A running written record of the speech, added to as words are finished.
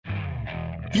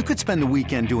You could spend the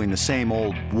weekend doing the same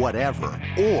old whatever,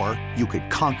 or you could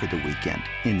conquer the weekend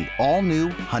in the all-new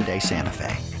Hyundai Santa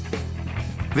Fe.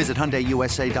 Visit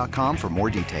HyundaiUSA.com for more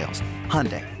details.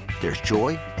 Hyundai, there's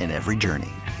joy in every journey.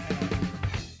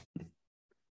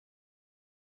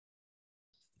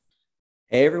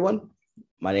 Hey everyone,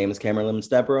 my name is Cameron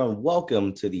Lemon-Stebro, and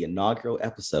welcome to the inaugural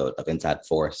episode of Inside the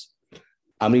Forest.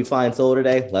 I'm going to be flying solo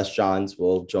today. Les Johns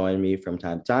will join me from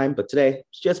time to time, but today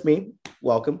it's just me.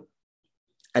 Welcome.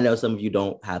 I know some of you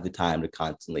don't have the time to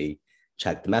constantly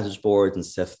check the message boards and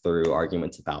sift through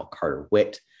arguments about Carter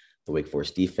Witt, the Wake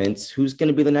Forest defense, who's going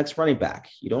to be the next running back.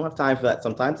 You don't have time for that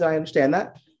sometimes, and I understand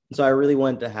that. And so I really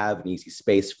wanted to have an easy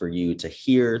space for you to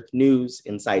hear news,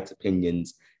 insights,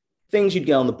 opinions, things you'd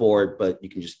get on the board, but you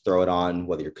can just throw it on,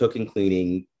 whether you're cooking,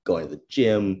 cleaning, going to the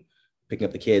gym, picking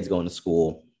up the kids, going to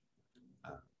school.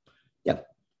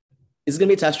 This is going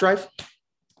to be a test drive.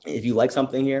 If you like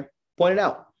something here, point it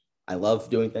out. I love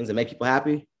doing things that make people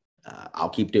happy. I'll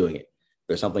keep doing it. If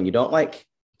there's something you don't like,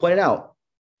 point it out.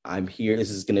 I'm here.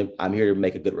 I'm here to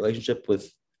make a good relationship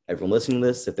with everyone listening to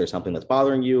this. If there's something that's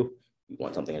bothering you, you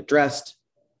want something addressed,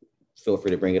 feel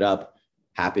free to bring it up.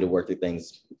 Happy to work through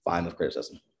things. Fine with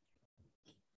criticism.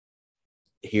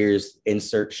 Here's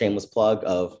insert shameless plug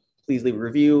of please leave a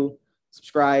review,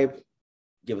 subscribe,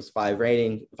 give us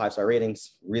 5-star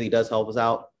ratings. Really does help us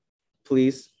out.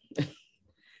 Please.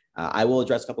 I will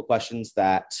address a couple questions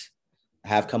that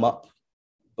have come up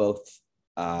both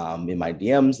in my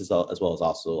DMs as well as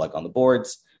also like on the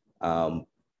boards.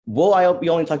 Will I be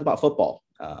only talking about football?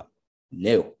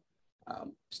 No.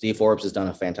 Steve Forbes has done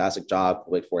a fantastic job with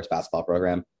the Wake Forest basketball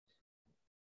program.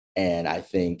 And I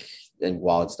think, and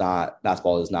while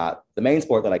basketball is not the main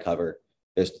sport that I cover,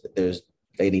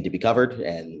 they need to be covered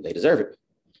and they deserve it.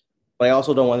 But I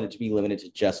also don't want it to be limited to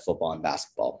just football and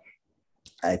basketball.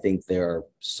 I think there are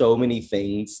so many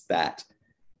things that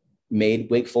made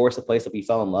Wake Forest a place that we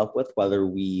fell in love with, whether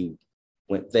we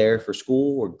went there for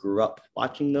school or grew up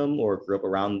watching them or grew up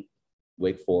around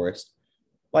Wake Forest,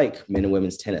 like men and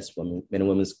women's tennis, men and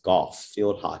women's golf,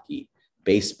 field hockey,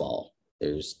 baseball.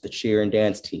 There's the cheer and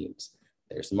dance teams.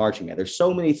 There's the marching band. There's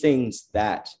so many things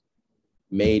that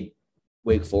made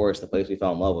Wake Forest the place we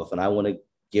fell in love with. And I want to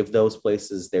give those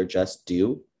places their just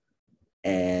due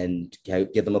and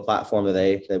give them a platform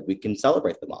that we can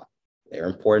celebrate them on. They're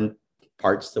important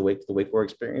parts to the Wake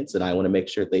Forest experience, and I want to make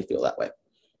sure they feel that way.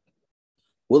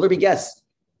 Will there be guests?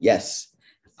 Yes.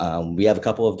 We have a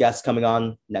couple of guests coming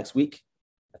on next week.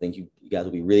 I think you guys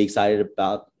will be really excited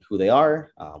about who they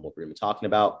are, what we're going to be talking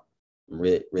about. I'm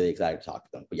really, really excited to talk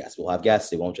to them. But yes, we'll have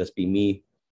guests. It won't just be me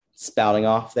spouting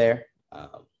off there.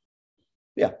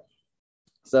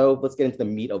 So let's get into the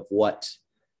meat of what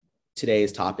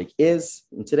today's topic is.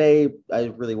 And today,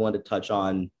 I really wanted to touch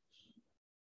on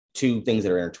two things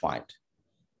that are intertwined.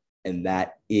 And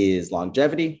that is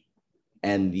longevity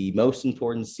and the most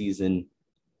important season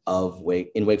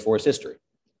in Wake Forest history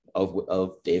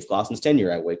of Dave Clawson's tenure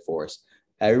at Wake Forest.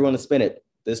 However you want to spin it,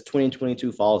 this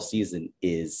 2022 fall season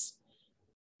is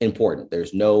important.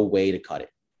 There's no way to cut it.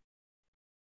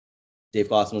 Dave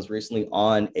Clawson was recently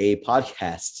on a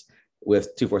podcast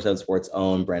with 247 Sports'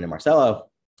 own Brandon Marcello,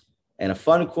 and a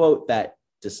fun quote that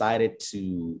decided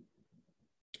to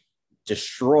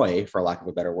destroy, for lack of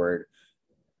a better word,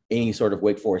 any sort of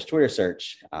Wake Forest Twitter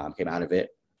search came out of it.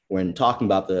 When talking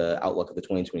about the outlook of the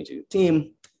 2022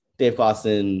 team, Dave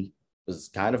Clawson was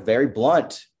kind of very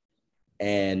blunt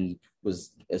and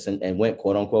went,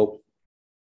 quote unquote,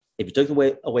 if you took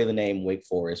away the name Wake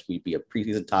Forest, we'd be a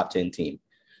preseason top 10 team.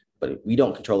 But we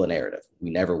don't control the narrative. We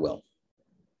never will.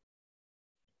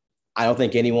 I don't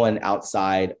think anyone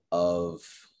outside of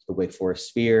the Wake Forest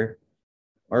sphere,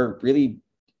 or really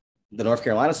the North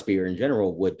Carolina sphere in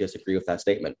general, would disagree with that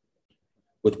statement.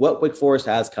 With what Wake Forest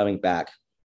has coming back,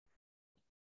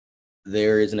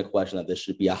 there isn't a question that this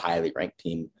should be a highly ranked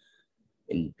team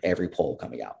in every poll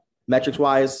coming out.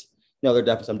 Metrics-wise, there are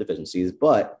definitely some deficiencies,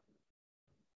 but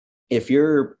if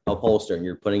you're a pollster and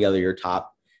you're putting together your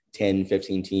top 10,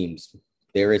 15 teams,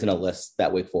 there isn't a list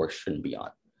that Wake Forest shouldn't be on.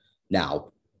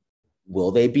 Now,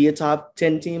 will they be a top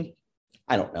 10 team?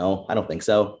 I don't know. I don't think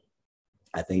so.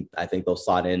 I think they'll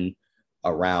slot in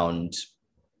around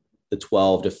the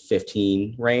 12 to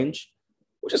 15 range,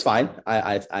 which is fine.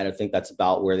 I don't think that's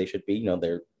about where they should be.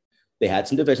 They had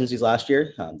some deficiencies last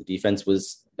year. The defense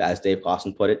was, as Dave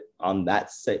Clawson put it on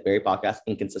that very podcast,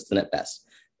 inconsistent at best.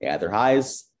 They had their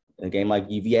highs in a game like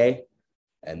UVA,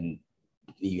 and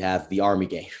you have the Army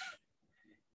game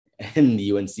and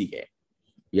the UNC game.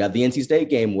 You have the NC State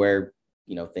game where,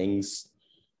 things,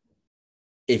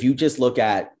 if you just look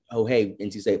at,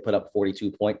 NC State put up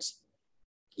 42 points,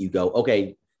 you go,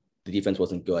 okay, the defense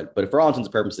wasn't good. But for all intents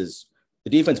and purposes, the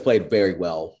defense played very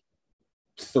well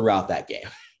throughout that game.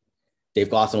 Dave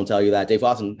Clawson will tell you that. Dave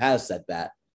Clawson has said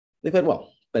that. They played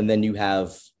well. And then you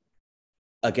have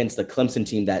against the Clemson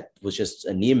team that was just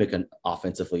anemic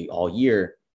offensively all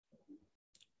year,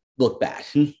 look bad.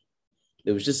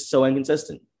 It was just so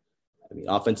inconsistent. I mean,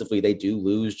 offensively, they do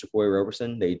lose Jacory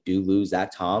Roberson. They do lose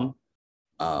Zach Tom.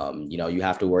 You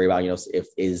have to worry about, if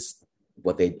is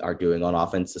what they are doing on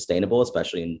offense sustainable,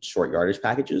 especially in short yardage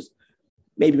packages.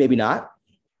 Maybe not.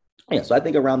 Yeah, so I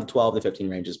think around the 12 to 15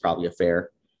 range is probably a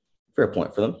fair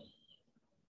point for them.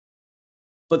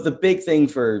 But the big thing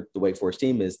for the Wake Forest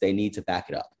team is they need to back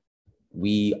it up.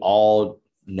 We all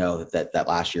know that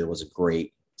last year was a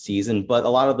great season, but a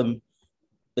lot of them,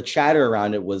 the chatter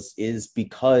around it is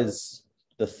because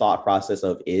the thought process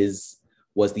of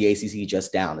was the ACC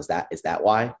just down? Is that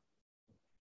why?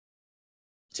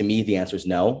 To me, the answer is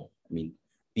no. I mean,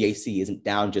 the ACC isn't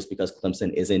down just because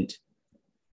Clemson isn't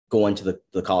going to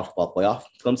the college football playoff.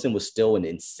 Clemson was still an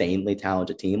insanely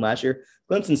talented team last year.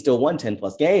 Clemson still won 10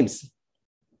 plus games.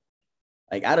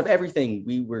 Like, out of everything,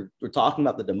 we're talking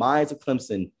about the demise of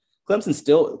Clemson. Clemson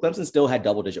still had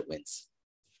double-digit wins.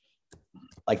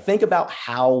 Like, think about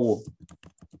how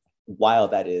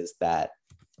wild that is, that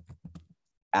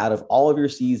out of all of your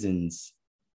seasons,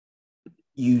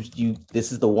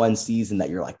 this is the one season that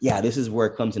you're like, yeah, this is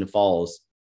where Clemson falls,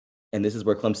 and this is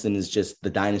where Clemson is just the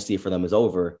dynasty for them is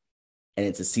over, and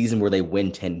it's a season where they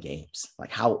win 10 games.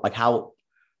 Like how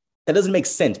that doesn't make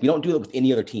sense. We don't do that with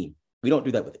any other team. We don't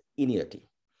do that with any other team.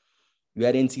 You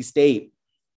had NC State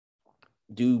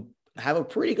have a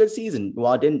pretty good season.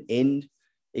 While it didn't end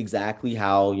exactly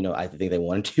how, I think they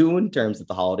wanted to in terms of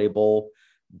the Holiday Bowl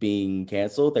being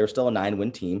canceled, they were still a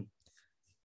 9-win team.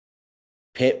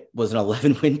 Pitt was an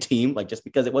 11-win team. Like, just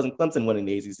because it wasn't Clemson winning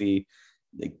the ACC,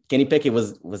 Kenny Pickett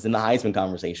was in the Heisman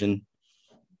conversation.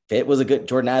 Pitt was a good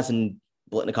Jordan Addison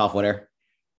Blitnikoff winner.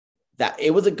 That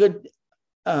it was a good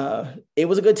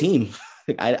team.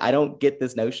 I don't get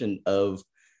this notion of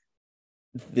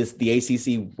this. The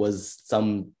ACC was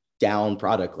some down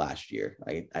product last year.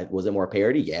 Was it more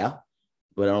parity? Yeah,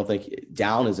 but I don't think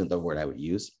down isn't the word I would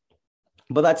use.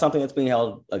 But that's something that's being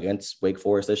held against Wake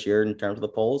Forest this year in terms of the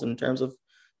polls and in terms of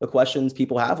the questions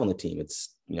people have on the team.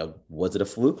 It's, was it a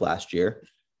fluke last year?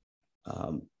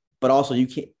 But also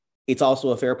it's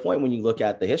also a fair point when you look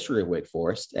at the history of Wake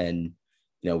Forest, and,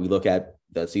 we look at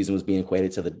the season was being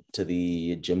equated to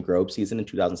the Jim Grobe season in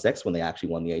 2006 when they actually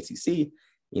won the ACC.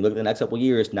 You look at the next couple of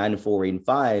years, 9-4,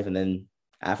 8-5, and then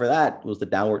after that was the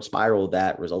downward spiral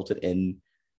that resulted in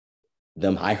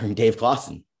them hiring Dave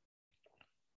Clawson,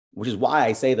 which is why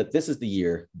I say that this is the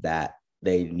year that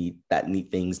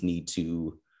things need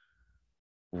to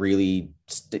really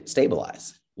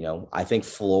stabilize. I think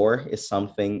floor is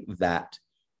something that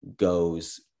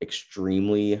goes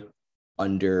extremely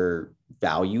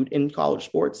undervalued in college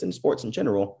sports and sports in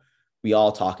general. We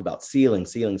all talk about ceiling.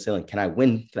 Can I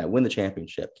win the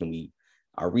championship?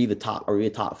 Are we a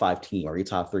top 5 team? Are we a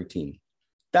top 3 team?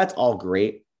 That's all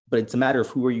great, but it's a matter of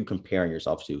who are you comparing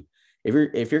yourself to.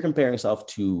 If you're comparing yourself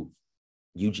to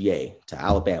UGA, to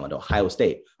Alabama, to Ohio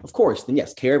State, of course, then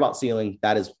yes, care about ceiling.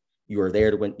 That is, you are there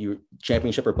to win your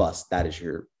championship or bust. That is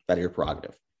your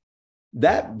prerogative.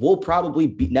 That will probably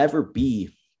never be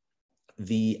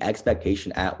the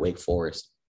expectation at Wake Forest,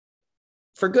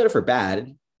 for good or for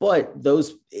bad. But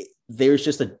there's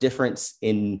just a difference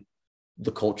in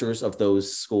the cultures of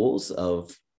those schools.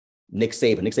 Of Nick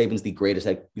Saban. Nick Saban's the greatest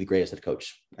head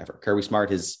coach ever. Kirby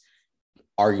Smart is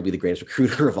arguably the greatest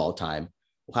recruiter of all time.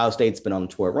 Ohio State's been on a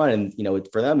tour run, and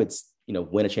for them, it's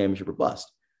win a championship or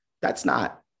bust. That's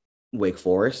not Wake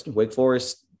Forest. Wake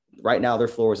Forest right now, their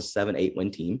floor is a 7-8 win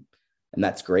team, and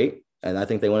that's great. And I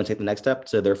think they want to take the next step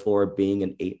to their floor being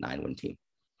an 8-9 win team.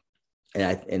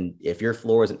 And if your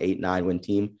floor is an 8-9 win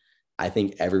team, I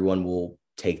think everyone will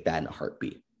take that in a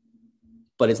heartbeat.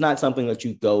 But it's not something that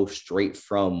you go straight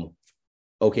from,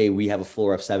 okay, we have a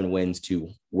floor of 7 wins to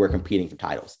we're competing for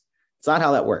titles. It's not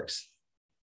how that works.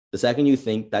 The second you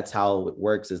think that's how it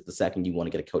works is the second you want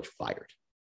to get a coach fired.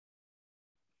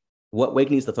 What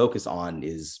Wake needs to focus on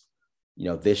is,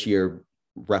 this year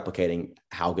replicating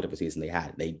how good of a season they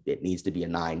had. It needs to be a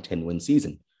 9-10 win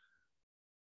season.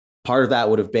 Part of that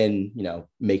would have been,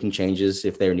 making changes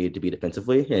if there needed to be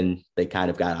defensively, and they kind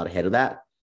of got out ahead of that.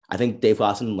 I think Dave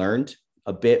Clawson learned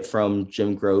a bit from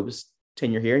Jim Grobe's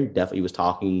tenure here. He definitely was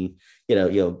talking,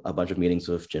 a bunch of meetings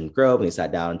with Jim Grobe, and he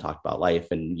sat down and talked about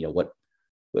life and, what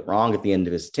went wrong at the end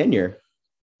of his tenure.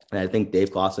 And I think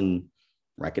Dave Clawson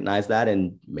recognized that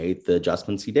and made the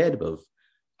adjustments he did of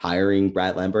hiring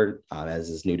Brad Lambert as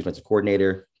his new defensive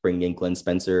coordinator, bringing in Glenn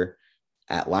Spencer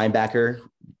at linebackers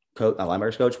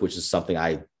coach, which is something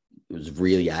I was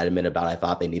really adamant about. I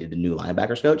thought they needed a new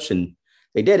linebackers coach, and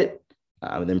they did it.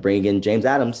 And then bringing in James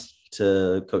Adams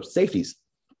to coach safeties.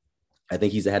 I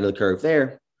think he's ahead of the curve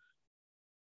there.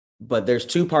 But there's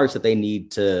two parts that they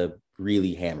need to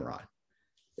really hammer on.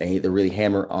 They need to really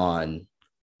hammer on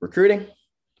recruiting,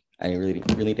 and you really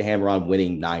need to hammer on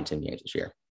winning 9-10 games this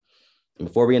year. And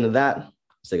before we get into that,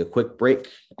 let's take a quick break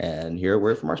and hear a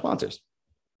word from our sponsors.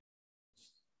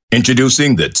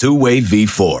 Introducing the Two-Way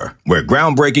V4, where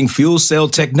groundbreaking fuel cell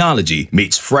technology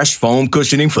meets fresh foam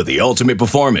cushioning for the ultimate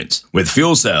performance. With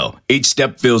Fuel Cell, each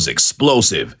step feels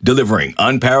explosive, delivering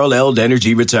unparalleled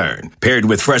energy return. Paired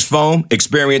with fresh foam,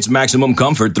 experience maximum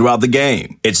comfort throughout the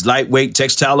game. Its lightweight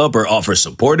textile upper offers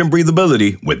support and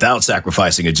breathability without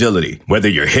sacrificing agility. Whether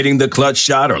you're hitting the clutch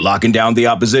shot or locking down the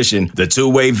opposition, the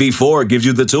Two-Way V4 gives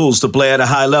you the tools to play at a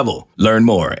high level. Learn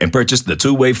more and purchase the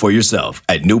Two-Way for yourself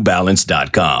at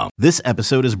newbalance.com. This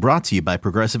episode is brought to you by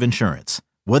Progressive Insurance.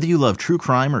 Whether you love true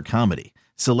crime or comedy,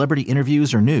 celebrity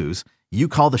interviews or news, you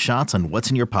call the shots on what's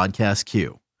in your podcast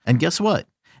queue. And guess what?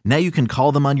 Now you can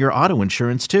call them on your auto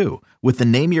insurance too with the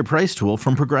Name Your Price tool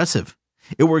from Progressive.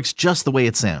 It works just the way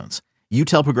it sounds. You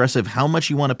tell Progressive how much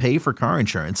you want to pay for car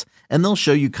insurance, and they'll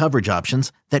show you coverage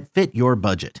options that fit your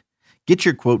budget. Get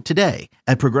your quote today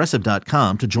at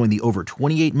Progressive.com to join the over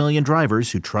 28 million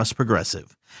drivers who trust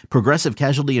Progressive. Progressive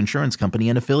Casualty Insurance Company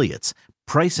and Affiliates.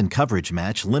 Price and coverage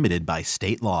match limited by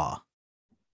state law.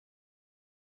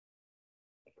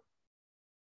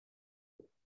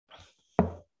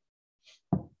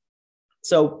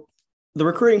 So the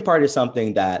recruiting part is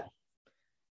something that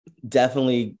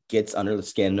definitely gets under the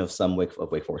skin of some Wake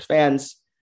Forest fans.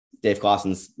 Dave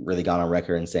Clawson's really gone on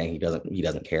record and saying he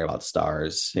doesn't care about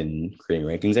stars and creating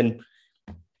rankings. And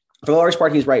for the large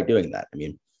part, he's right doing that. I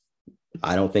mean,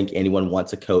 I don't think anyone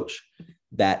wants a coach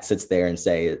that sits there and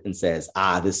says,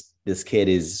 this kid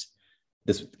A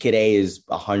is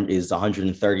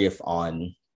 130th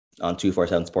on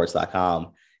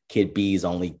 247sports.com. Kid B is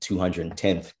only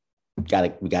 210th. We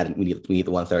need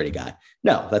the 130 guy.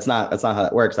 No, that's not how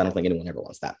that works. I don't think anyone ever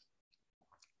wants that.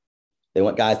 They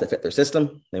want guys that fit their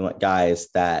system. They want guys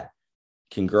that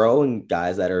can grow and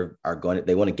guys that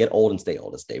they want to get old and stay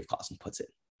old, as Dave Clawson puts it.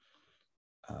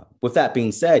 With that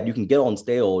being said, you can get old and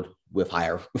stay old with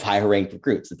higher ranked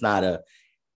recruits. It's not a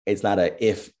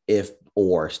if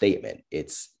or statement.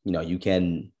 It's, you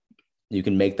can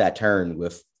make that turn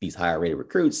with these higher rated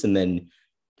recruits, and then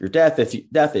your death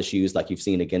issues like you've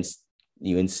seen against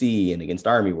UNC and against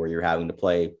Army, where you're having to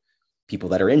play people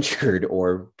that are injured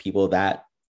or people that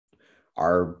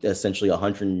are essentially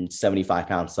 175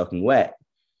 pounds soaking wet.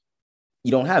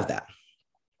 You don't have that.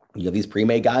 You have these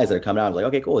pre-made guys that are coming out like,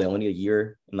 okay, cool. They only need a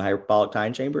year in the hyperbolic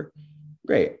time chamber.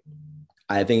 Great.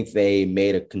 I think they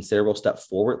made a considerable step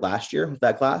forward last year with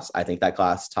that class. I think that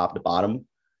class, top to bottom,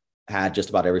 had just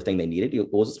about everything they needed.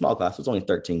 It was a small class. It was only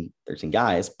 13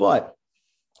 guys, but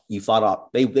you fought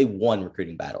off. They won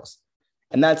recruiting battles.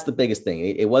 And that's the biggest thing.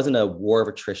 It wasn't a war of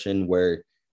attrition where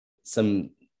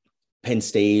some Penn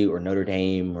State or Notre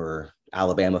Dame or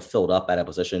Alabama filled up at a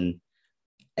position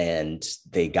and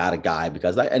they got a guy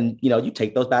because you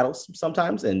take those battles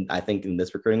sometimes. And I think in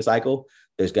this recruiting cycle,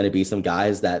 there's going to be some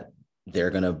guys that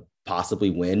they're going to possibly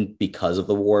win because of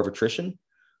the war of attrition.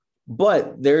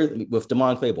 But with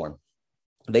DeMond Claiborne,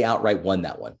 they outright won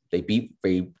that one. They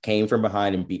came from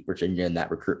behind and beat Virginia in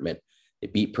that recruitment. They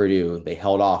beat Purdue. They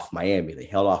held off Miami. They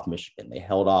held off Michigan. They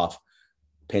held off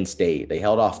Penn State. They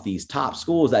held off these top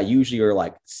schools that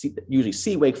usually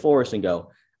see Wake Forest and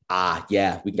go,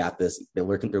 yeah, we got this. They're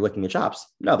licking the chops.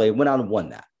 No, they went out and won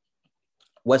that.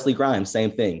 Wesley Grimes,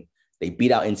 same thing. They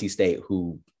beat out NC State,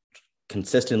 who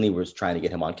consistently was trying to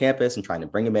get him on campus and trying to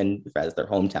bring him in as their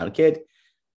hometown kid.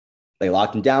 They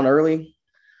locked him down early.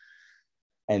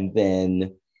 And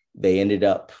then they ended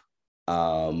up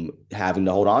having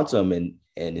to hold on to him.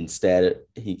 And instead,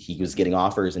 he was getting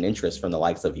offers and interest from the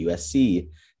likes of USC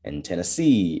and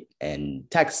Tennessee and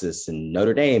Texas and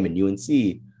Notre Dame and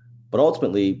UNC. But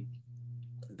ultimately,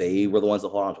 they were the ones that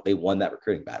hold on to. They won that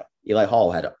recruiting battle. Eli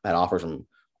Hall had offers from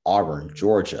Auburn,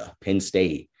 Georgia, Penn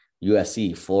State,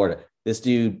 USC, Florida. This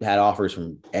dude had offers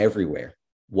from everywhere.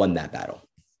 Won that battle.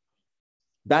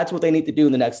 That's what they need to do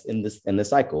in this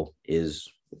cycle is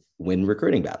win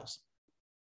recruiting battles.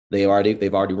 They've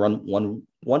already run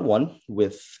one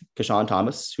with Keshawn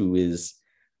Thomas, who is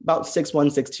about 6'1",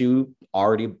 6'2",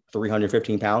 already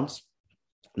 315 pounds.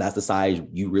 That's the size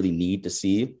you really need to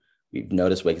see. We've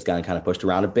noticed Wake has gotten kind of pushed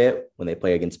around a bit when they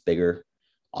play against bigger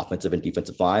offensive and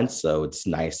defensive lines. So it's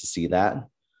nice to see that.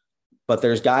 But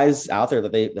there's guys out there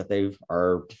that they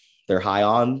are they're high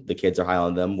on. The kids are high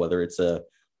on them, whether it's a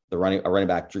running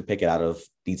back, Drew Pickett out of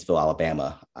Deansville,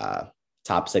 Alabama,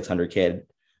 top 600 kid,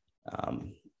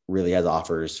 really has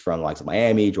offers from the likes of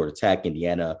Miami, Georgia Tech,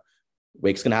 Indiana.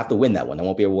 Wake's going to have to win that one. There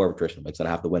won't be a war of attrition. Wake's going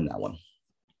to have to win that one.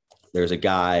 There's a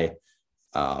guy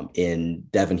in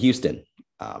Devin Houston,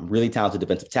 really talented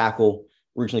defensive tackle,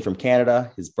 originally from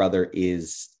Canada. His brother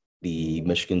is the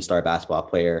Michigan star basketball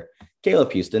player,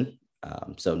 Caleb Houston.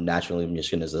 So naturally,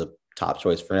 Michigan is a top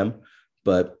choice for him.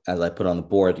 But as I put on the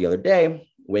board the other day,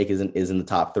 Wake is in the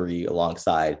top 3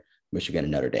 alongside Michigan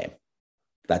and Notre Dame.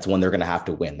 That's one they're going to have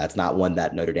to win. That's not one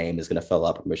that Notre Dame is going to fill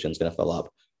up or Michigan's going to fill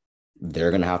up.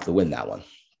 They're going to have to win that one.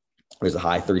 There's a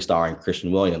high 3-star in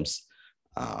Christian Williams.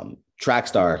 Track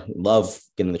star, love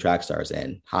getting the track stars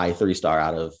in. High 3-star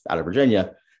out of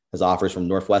Virginia, has offers from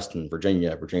Northwestern,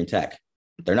 Virginia Tech.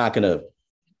 They're not going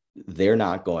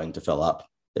to fill up.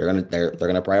 They're going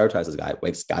to prioritize this guy.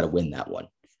 Wake's got to win that one.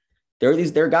 There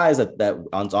are guys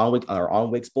that are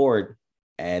on Wake's board,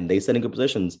 and they sit in good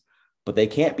positions, but they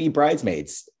can't be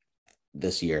bridesmaids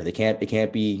this year. They can't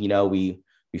be,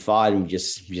 we fought and we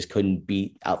just couldn't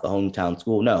beat out the hometown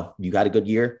school. No, you got a good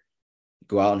year,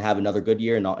 go out and have another good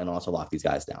year and also lock these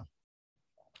guys down.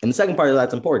 And the second part of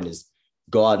that's important is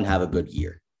go out and have a good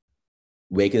year.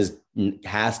 Wake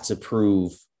has to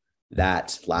prove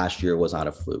that last year was not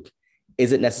a fluke.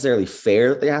 Is it necessarily fair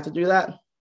that they have to do that?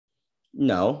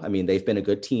 No. I mean, they've been a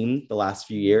good team the last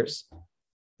few years.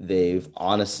 They've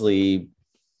honestly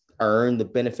earned the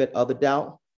benefit of the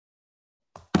doubt.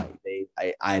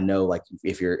 I know, like,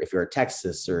 if you're a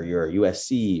Texas or you're a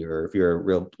USC or if you're a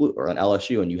real blue or an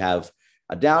LSU and you have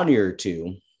a down year or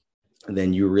two,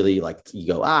 then you really you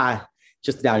go,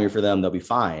 just a down year for them, they'll be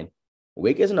fine.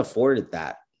 Wake isn't afforded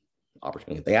that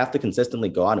opportunity. They have to consistently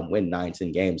go out and win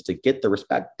 9-10 games to get the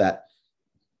respect that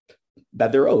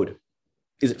they're owed.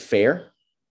 Is it fair?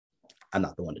 I'm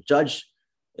not the one to judge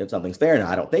if something's fair. And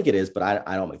I don't think it is, but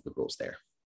I don't make the rules there.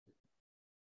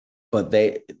 But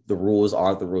the rules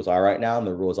are right now. And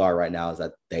the rules are right now is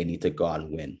that they need to go out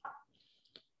and win.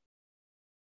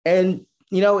 And,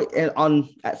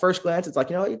 at first glance, it's like,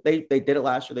 they did it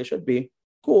last year. They should be.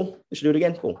 Cool. They should do it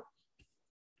again. Cool.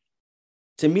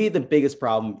 To me, the biggest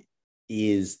problem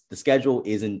is the schedule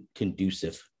isn't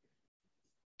conducive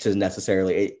to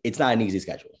necessarily, it's not an easy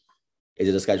schedule. Is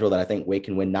it a schedule that I think Wake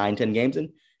can win 9-10 games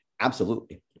in?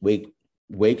 Absolutely.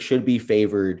 Wake should be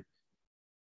favored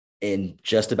in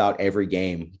just about every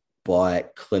game,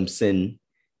 but Clemson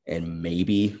and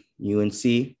maybe UNC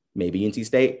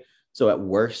State. So at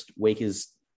worst, Wake is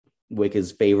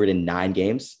favored in 9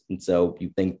 games. And so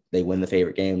you think they win the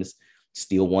favorite games,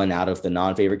 steal one out of the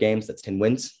non-favorite games, that's 10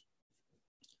 wins.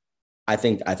 I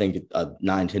think a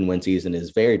 9-10 win season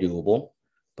is very doable,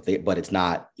 but it's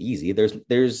not easy.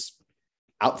 There's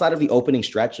outside of the opening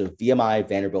stretch of VMI,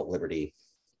 Vanderbilt, Liberty,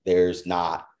 there's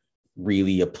not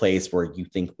really a place where you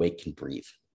think Wake can breathe.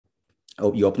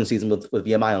 You open the season with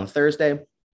VMI on Thursday.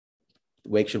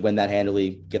 Wake should win that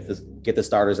handily, get the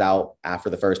starters out after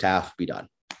the first half, be done.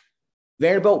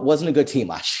 Vanderbilt wasn't a good team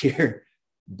last year,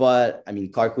 but I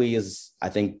mean, Clark Lee is, I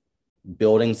think,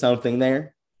 building something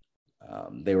there.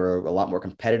 They were a lot more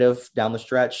competitive down the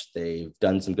stretch. They've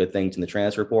done some good things in the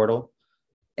transfer portal.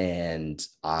 And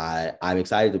I'm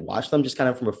excited to watch them just kind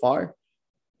of from afar.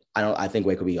 I think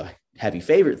Wake will be a heavy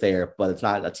favorite there, but it's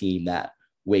not a team that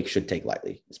Wake should take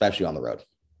lightly, especially on the road.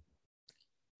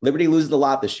 Liberty loses a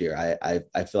lot this year.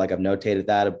 I feel like I've notated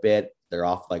that a bit. They're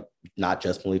off, not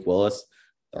just Malik Willis.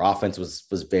 Their offense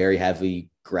was very heavy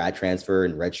grad transfer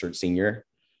and redshirt senior.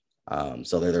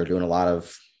 So they're doing a lot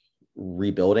of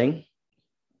rebuilding,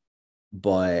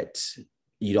 but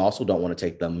you also don't want to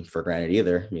take them for granted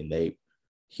either. I mean,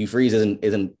 Hugh Freeze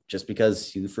isn't just because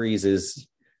Hugh Freeze is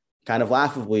kind of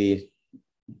laughably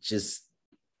just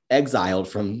exiled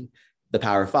from the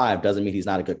Power Five doesn't mean he's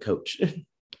not a good coach.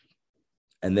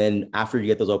 And then after you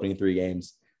get those opening 3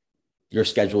 games, your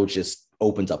schedule just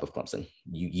opens up with Clemson.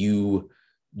 You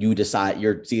decide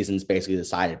your season's basically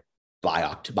decided by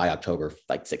October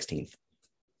 16th.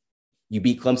 You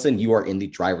beat Clemson, you are in the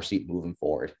driver's seat moving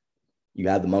forward. You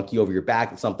have the monkey over your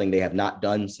back. It's something they have not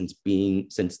done since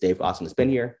Dave Austin has been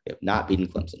here. They have not beaten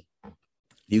Clemson. If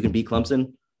you can beat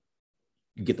Clemson,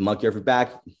 you get the monkey off your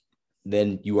back,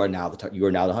 then you are now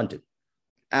the hunted.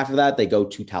 After that, they go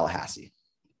to Tallahassee.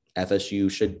 FSU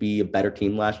should be a better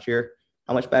team last year.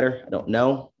 How much better? I don't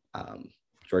know.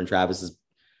 Jordan Travis is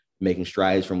making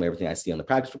strides from everything I see on the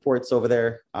practice reports over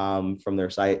there from their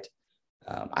site.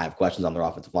 I have questions on their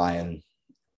offensive line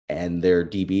and their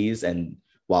DBs. And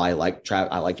while I like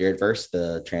Jared Verse,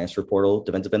 the transfer portal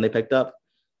defensive end they picked up,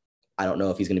 I don't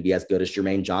know if he's going to be as good as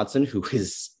Jermaine Johnson, who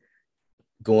is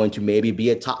going to maybe be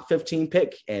a top 15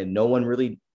 pick, and no one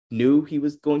really knew he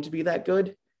was going to be that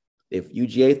good. If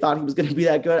UGA thought he was going to be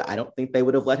that good, I don't think they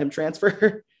would have let him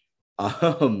transfer.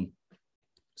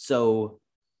 So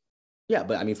yeah,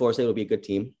 but I mean, Florida State will be a good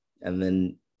team. And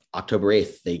then October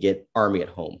 8th, they get Army at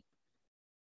home.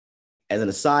 As an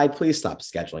aside, please stop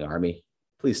scheduling Army.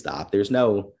 Please stop. There's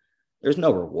no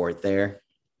reward there.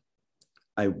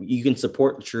 You can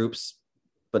support the troops,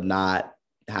 but not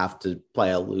have to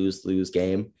play a lose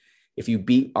game. If you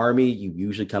beat Army, you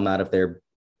usually come out of there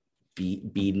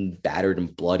beaten, battered,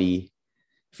 and bloody.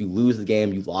 If you lose the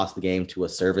game, you lost the game to a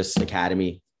service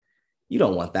academy. You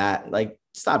don't want that. Like,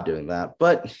 stop doing that.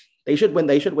 But they should win.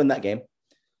 They should win that game.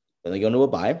 Then they go into a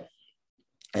bye,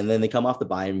 and then they come off the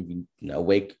bye. And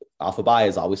Wake off a bye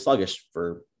is always sluggish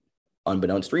for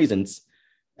unbeknownst reasons.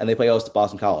 And they play host to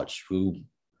Boston College, who,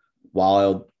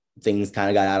 while things kind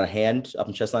of got out of hand up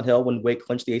in Chestnut Hill when Wake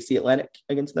clinched the AC Atlantic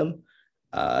against them,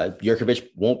 Jurkovich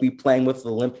won't be playing with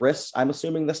the limp wrists, I'm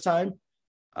assuming, this time.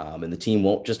 And the team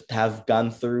won't just have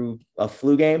gone through a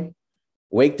flu game.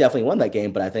 Wake definitely won that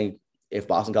game, but I think if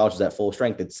Boston College is at full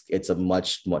strength, it's a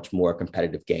much, much more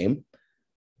competitive game,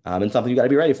 and something you got to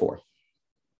be ready for.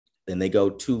 Then they go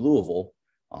to Louisville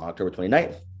on October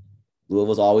 29th.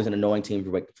 Louisville's always an annoying team for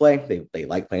Wake to play. They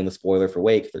like playing the spoiler for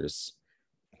Wake.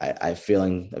 I'm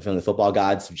feeling the football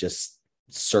gods have just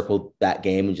circled that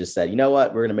game and just said, you know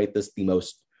what, we're going to make this the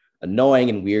most annoying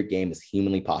and weird game as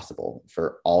humanly possible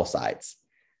for all sides.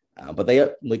 But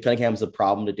Malik Cunningham is a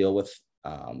problem to deal with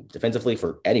defensively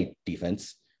for any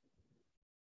defense.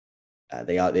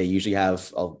 They usually have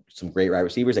some great wide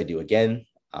receivers. They do again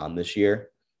this year.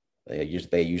 They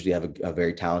usually have a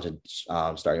very talented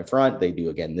starting front. They do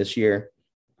again this year.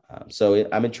 So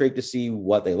I'm intrigued to see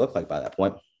what they look like by that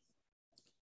point.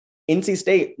 NC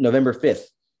State, November 5th.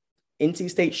 NC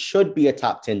State should be a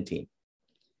top 10 team.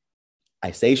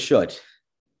 I say should.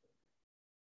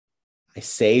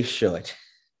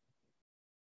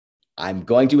 I'm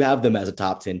going to have them as a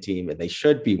top 10 team, and they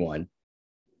should be one.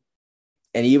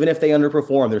 And even if they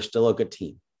underperform, they're still a good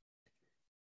team.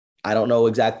 I don't know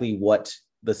exactly what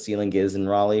the ceiling is in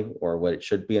Raleigh or what it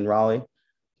should be in Raleigh,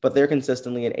 but they're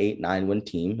consistently an 8-9 win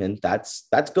team, and that's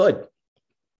good.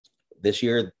 This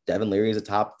year, Devin Leary is a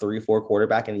top 3-4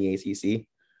 quarterback in the ACC.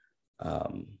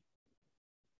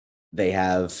 They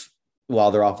have, while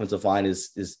their offensive line is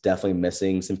definitely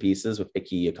missing some pieces with Ike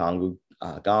Okongwu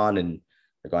gone, and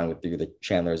they're going through the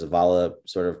Chandler Zavala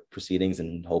sort of proceedings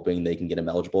and hoping they can get him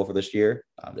eligible for this year.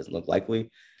 Doesn't look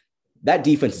likely. That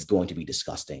defense is going to be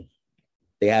disgusting.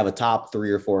 They have a top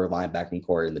 3 or 4 linebacking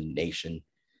core in the nation.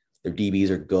 Their DBs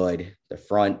are good. Their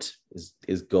front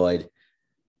is good.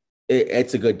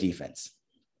 It's a good defense.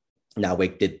 Now,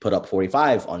 Wake did put up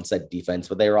 45 on said defense,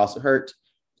 but they were also hurt.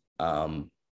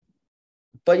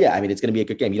 But yeah, I mean, it's going to be a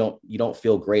good game. You don't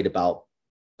feel great about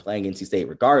playing NC State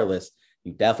regardless.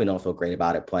 You definitely don't feel great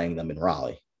about it playing them in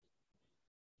Raleigh.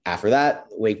 After that,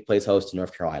 Wake plays host to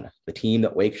North Carolina, the team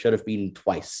that Wake should have beaten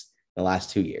twice in the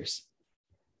last 2 years.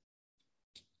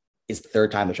 Is the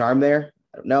third time the charm there?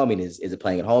 I don't know. I mean, is it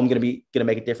playing at home going to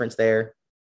make a difference there?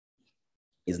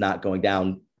 Is not going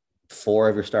down 4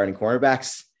 of your starting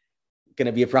cornerbacks going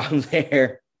to be a problem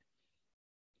there?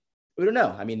 We don't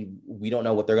know. I mean, we don't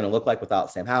know what they're going to look like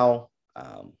without Sam Howell.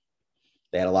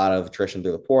 They had a lot of attrition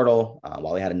through the portal.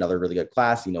 While they had another really good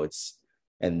class,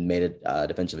 and made a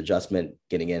defensive adjustment,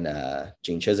 getting in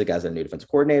Gene Chizik as their new defensive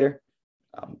coordinator,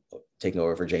 taking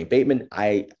over for Jane Bateman.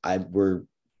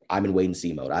 I'm in wait and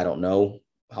see mode. I don't know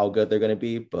how good they're going to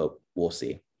be, but we'll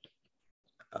see.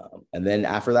 And then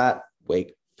after that,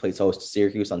 Wake plays host to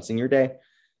Syracuse on Senior Day.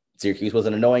 Syracuse was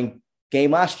an annoying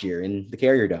game last year in the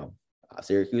Carrier Dome.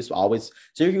 Syracuse always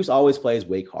plays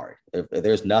Wake hard. If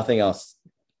there's nothing else,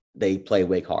 they play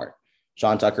Wake hard.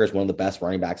 Sean Tucker is one of the best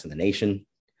running backs in the nation.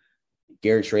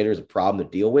 Garrett Schrader is a problem to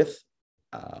deal with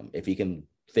if he can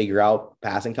figure out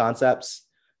passing concepts.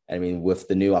 I mean, with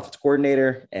the new offensive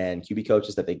coordinator and QB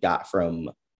coaches that they got from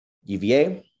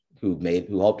UVA, who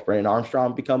helped Brennan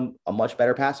Armstrong become a much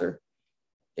better passer.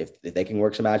 If they can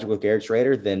work some magic with Garrett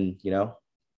Schrader, then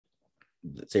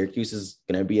Syracuse is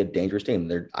going to be a dangerous team.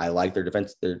 I like their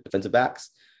defensive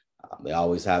backs.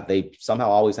 They somehow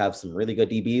always have some really good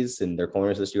DBs, and their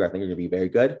corners this year I think are going to be very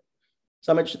good.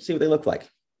 So I'm interested to see what they look like.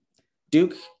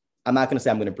 Duke, I'm not going to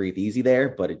say I'm going to breathe easy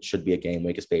there, but it should be a game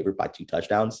Wake is favored by 2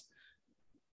 touchdowns.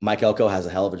 Mike Elko has a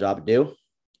hell of a job to do.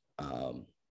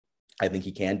 I think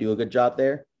he can do a good job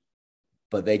there,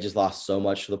 but they just lost so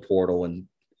much to the portal, and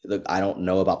I don't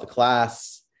know about the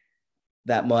class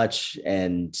that much,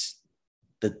 and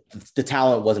the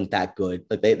talent wasn't that good.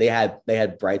 Like they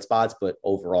had bright spots, but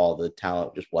overall the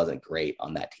talent just wasn't great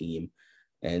on that team.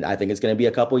 And I think it's going to be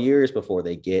a couple years before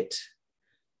they get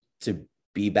to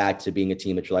be back to being a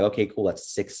team that you're like, okay, cool,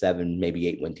 that's 6, 7, maybe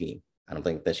 8-win team. I don't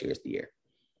think this year is the year.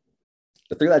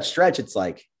 But through that stretch, it's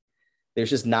like there's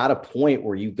just not a point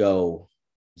where you go,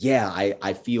 yeah,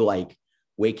 I feel like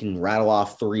Wake can rattle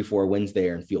off 3, 4 wins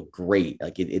there and feel great.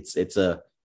 Like it's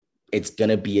going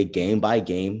to be a game by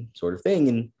game sort of thing.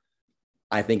 And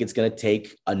I think it's going to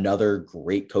take another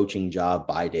great coaching job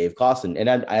by Dave Clawson. And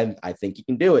I think he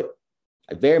can do it.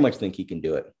 I very much think he can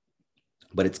do it.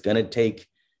 But it's going to take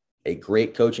a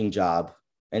great coaching job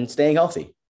and staying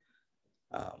healthy.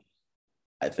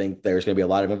 I think there's going to be a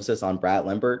lot of emphasis on Brad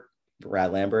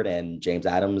Lambert and James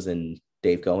Adams and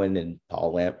Dave Cohen and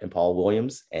Paul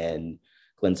Williams and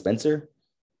Glenn Spencer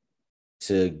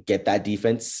to get that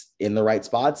defense in the right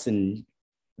spots. And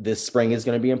this spring is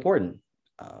going to be important.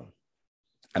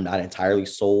 I'm not entirely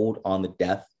sold on the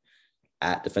depth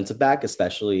at defensive back,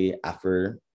 especially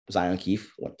after Zion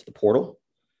Keefe went to the portal.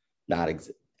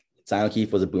 Zion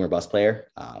Keefe was a boomer bust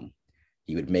player.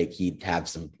 He'd have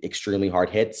some extremely hard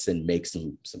hits and make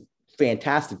some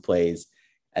fantastic plays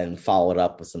and follow it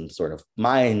up with some sort of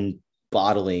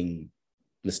mind-boggling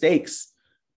mistakes.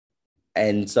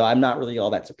 And so I'm not really all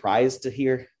that surprised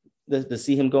to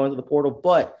see him go into the portal,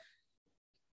 but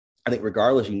I think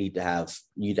regardless, you need to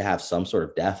have some sort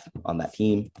of depth on that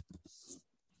team.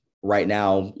 Right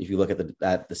now, if you look at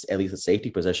least the safety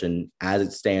position as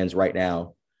it stands right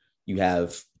now, you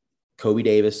have Kobe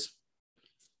Davis,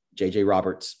 JJ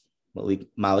Roberts,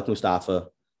 Malik Mustafa,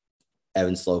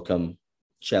 Evan Slocum,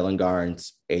 Shelton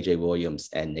Garnes, AJ Williams,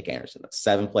 and Nick Anderson. That's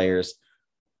 7 players.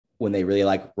 When they really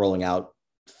like rolling out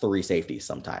 3 safeties,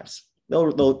 sometimes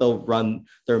they'll run.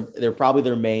 They're probably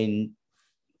their main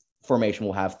formation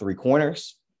will have 3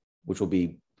 corners, which will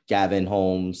be Gavin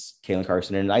Holmes, Kalen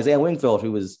Carson, and Isaiah Wingfield,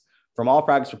 who was, from all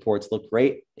practice reports, looked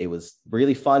great. It was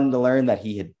really fun to learn that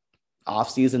he had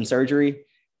off-season surgery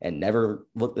and never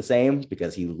looked the same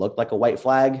because he looked like a white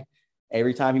flag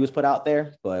every time he was put out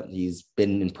there, but he's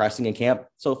been impressing in camp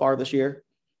so far this year.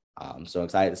 So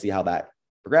excited to see how that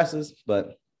progresses.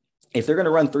 But if they're going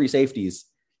to run 3 safeties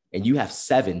and you have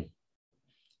 7,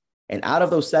 and out of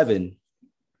those 7,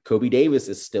 Kobe Davis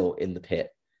is still in the pit.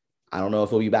 I don't know if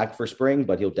he'll be back for spring,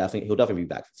 but he'll definitely be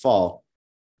back for fall.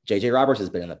 JJ Roberts has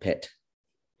been in the pit.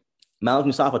 Malik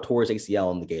Mustafa tore his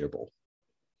ACL in the Gator Bowl.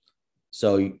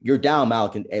 So you're down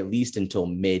Malik at least until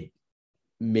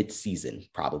mid-season,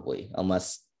 probably,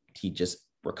 unless he just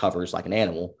recovers like an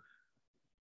animal.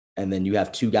 And then you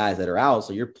have 2 guys that are out.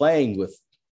 So you're playing with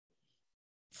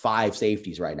 5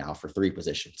 safeties right now for 3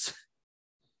 positions.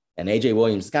 And AJ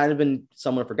Williams has kind of been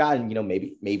somewhat forgotten.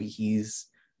 Maybe he's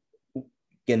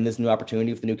getting this new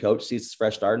opportunity with the new coach, sees his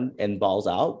fresh start and balls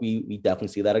out. We definitely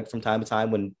see that from time to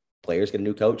time when players get a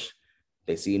new coach.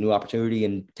 They see a new opportunity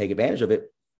and take advantage of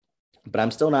it. But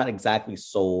I'm still not exactly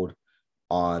sold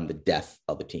on the depth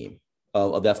of the team,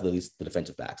 of depth of at least the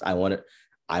defensive backs. I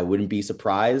wouldn't be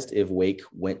surprised if Wake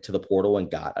went to the portal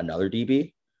and got another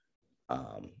DB,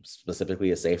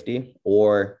 specifically a safety,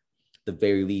 or the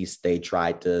very least they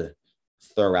tried to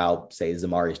throw out, say,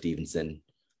 Zamari Stevenson,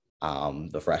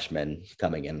 the freshman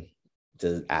coming in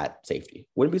at safety.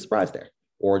 Wouldn't be surprised there.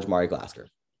 Or Jamari Glasser.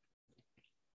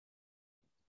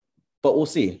 But we'll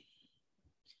see.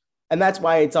 And that's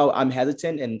why I'm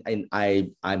hesitant, and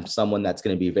I'm someone that's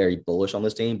going to be very bullish on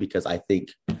this team because I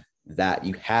think that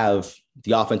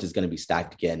the offense is going to be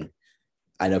stacked again.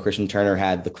 I know Christian Turner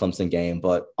had the Clemson game,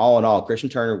 but all in all, Christian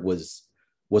Turner was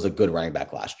a good running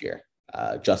back last year.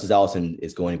 Justice Ellison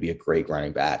is going to be a great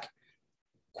running back.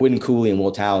 Quinn Cooley and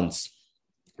Will Towns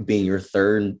being your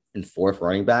 3rd and 4th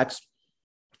running backs,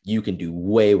 you can do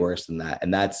way worse than that.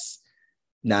 And that's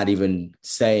not even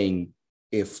saying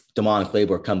if Damon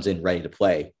Claiborne comes in ready to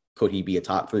play, could he be a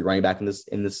top 3 running back in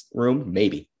this room?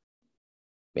 Maybe.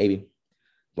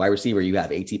 Wide receiver, you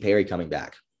have A.T. Perry coming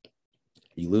back.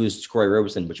 You lose Corey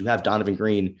Robeson, but you have Donovan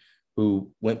Green,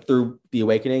 who went through the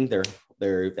awakening.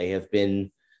 They have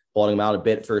been holding him out a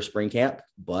bit for spring camp,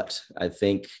 but I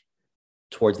think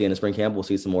towards the end of spring camp, we'll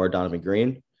see some more Donovan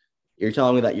Green. You're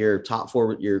telling me that your top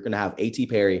 4, you're going to have A.T.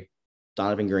 Perry,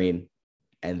 Donovan Green,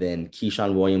 and then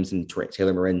Keyshawn Williams and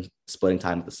Taylor Marin splitting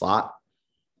time at the slot.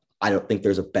 I don't think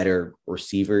there's a better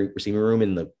receiving room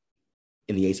in the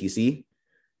ACC.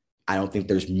 I don't think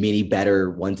there's many better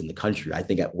ones in the country. I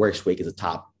think at worst, Wake is a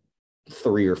top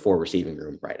 3 or 4 receiving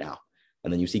room right now.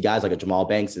 And then you see guys like a Jamal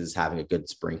Banks is having a good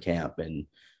spring camp, and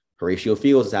Horatio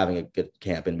Fields is having a good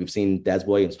camp, and we've seen Des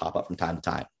Williams pop up from time to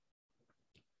time.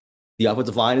 The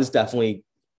offensive line is definitely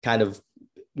kind of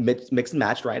mixed and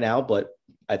matched right now, but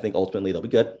I think ultimately they'll be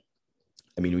good.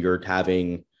 I mean, you're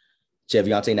having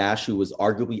Javionte Nash, who was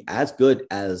arguably as good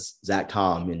as Zach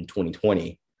Tom in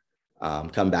 2020,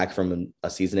 come back from a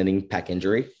season-ending pec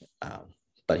injury,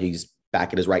 but he's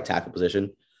back at his right tackle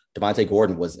position. Devontae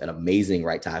Gordon was an amazing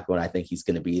right tackle, and I think he's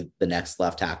going to be the next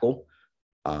left tackle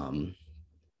of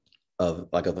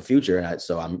the future. And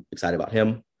so I'm excited about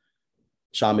him.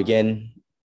 Sean McGinn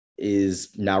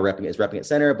is now repping at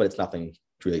center, but it's nothing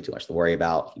really too much to worry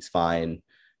about. He's fine.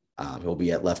 He'll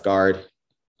be at left guard.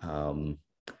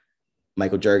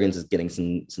 Michael Juergens is getting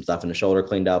some stuff in the shoulder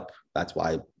cleaned up. That's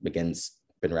why McGinn's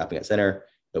been repping at center.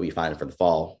 He'll be fine for the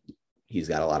fall. He's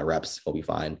got a lot of reps. He'll be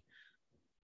fine.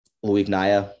 Loic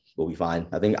Naya will be fine.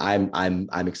 I think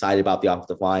I'm excited about the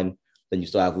offensive line. Then you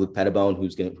still have Luke Pettibone,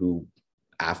 who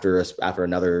after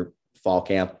another fall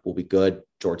camp will be good.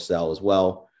 George Sell as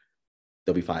well.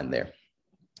 They'll be fine there.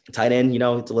 Tight end,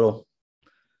 it's a little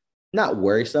not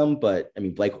worrisome, but I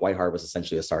mean, Blake Whiteheart was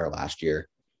essentially a starter last year.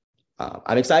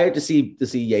 I'm excited to see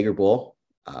Jaeger Bull,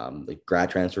 the grad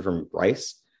transfer from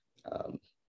Rice.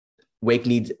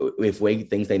 If Wake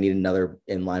thinks they need another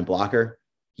inline blocker,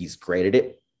 he's great at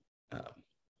it.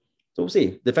 So we'll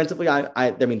see. Defensively,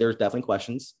 I mean, there's definitely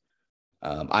questions.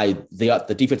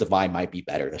 The defensive line might be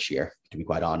better this year, to be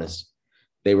quite honest.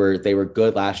 They were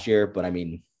good last year, but I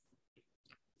mean,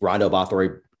 Rondo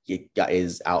Bathory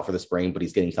is out for the spring, but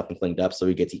he's getting something cleaned up, so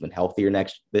he gets even healthier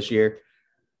this year.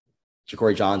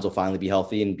 Ja'Cory Johns will finally be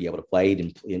healthy and be able to play.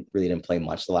 He really didn't play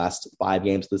much the last 5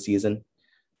 games of the season.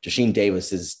 Jashin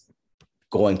Davis is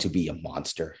going to be a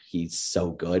monster. He's so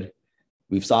good.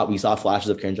 We saw flashes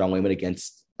of Kendron Wayman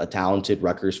against a talented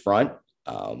Rutgers front.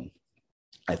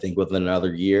 I think within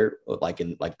another year,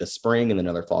 in the spring and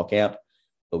another fall camp,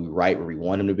 he'll be right where we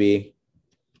want him to be.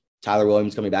 Tyler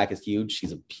Williams coming back is huge.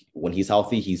 When he's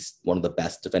healthy, he's one of the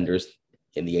best defenders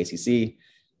in the ACC.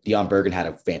 Deion Bergen had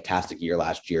a fantastic year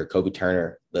last year. Kobe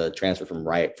Turner, the transfer from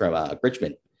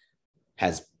Richmond,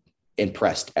 has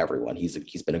impressed everyone.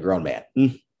 He's been a grown man.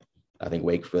 I think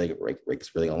Wake's really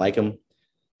gonna like him.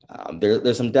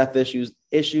 There's some depth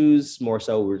issues more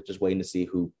so. We're just waiting to see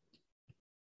who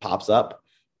pops up.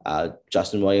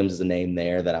 Justin Williams is a name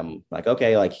there that I'm like,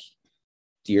 okay, like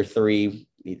year 3,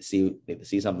 need to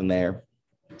see something there.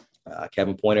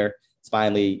 Kevin Pointer is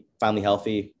finally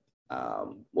healthy.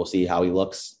 We'll see how he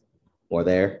looks more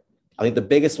there. I think the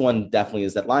biggest one definitely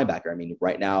is that linebacker. I mean,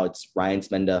 right now it's Ryan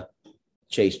Smenda,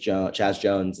 Chaz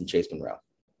Jones, and Chase Monroe.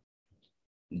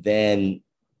 Then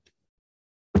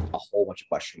a whole bunch of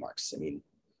question marks. I mean,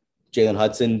 Jalen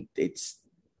Hudson,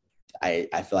 I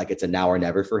feel like it's a now or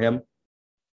never for him.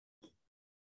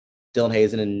 Dylan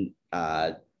Hazen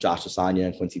and Josh Lasagna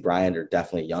and Quincy Bryant are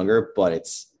definitely younger, but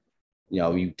it's,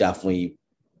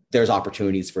 there's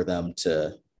opportunities for them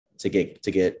to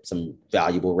get some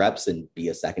valuable reps and be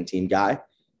a second team guy.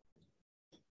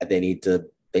 And they need to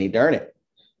earn it.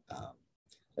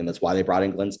 And that's why they brought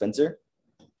in Glenn Spencer.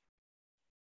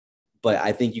 But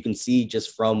I think you can see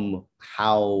just from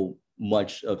how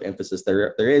much of emphasis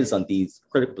there is on these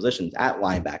critical positions at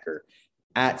linebacker,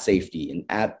 at safety, and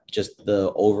at just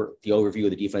the overview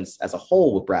of the defense as a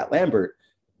whole with Brad Lambert,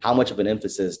 how much of an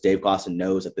emphasis Dave Clawson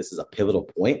knows that this is a pivotal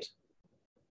point.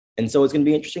 And so it's going to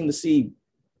be interesting to see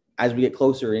as we get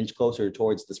inch closer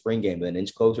towards the spring game, and an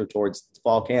inch closer towards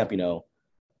fall camp,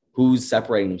 who's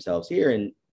separating themselves here.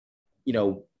 And,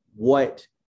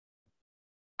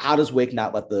 how does Wake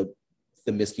not let the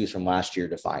miscues from last year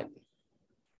define them?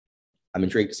 I'm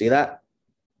intrigued to see that.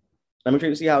 I'm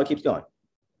intrigued to see how it keeps going.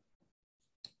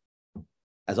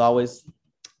 As always,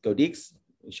 go Deeks.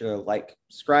 Be sure to like,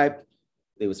 subscribe,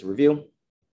 leave us a review.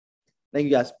 Thank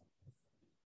you, guys.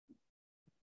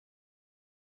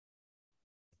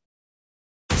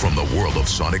 From the world of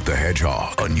Sonic the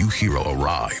Hedgehog, a new hero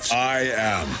arrives. I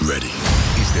am ready.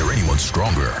 Is there anyone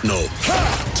stronger? No.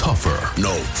 Tougher?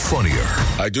 No. Funnier?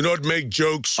 I do not make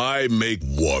jokes. I make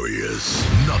warriors.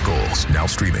 Knuckles, now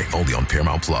streaming only on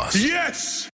Paramount+. Yes!